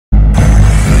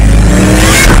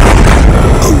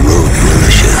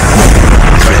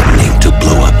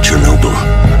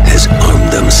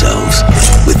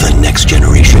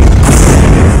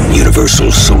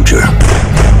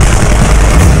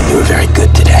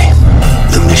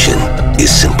is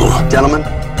simple. Gentlemen,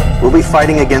 we'll be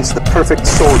fighting against the perfect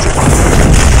soldier.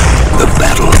 The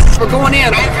battle. We're going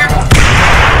in.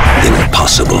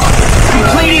 Impossible.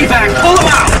 Complete evac. Pull him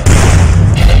out.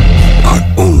 Our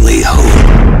only hope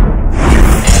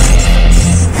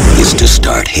is to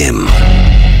start him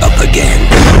up again.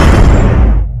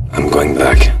 I'm going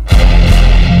back.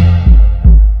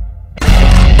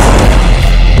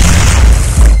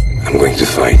 I'm going to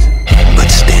fight. But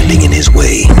standing in his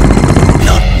way,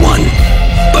 not one,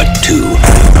 but two.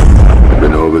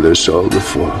 Been over this all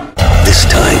before. This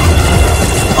time,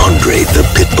 Andre the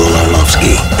Pitbull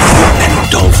Arlovsky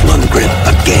and Dolph Lundgren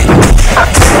again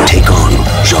take on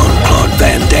Jean-Claude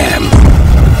Van Damme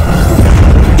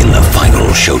in the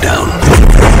final showdown.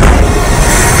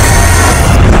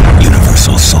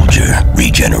 Universal Soldier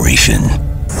Regeneration.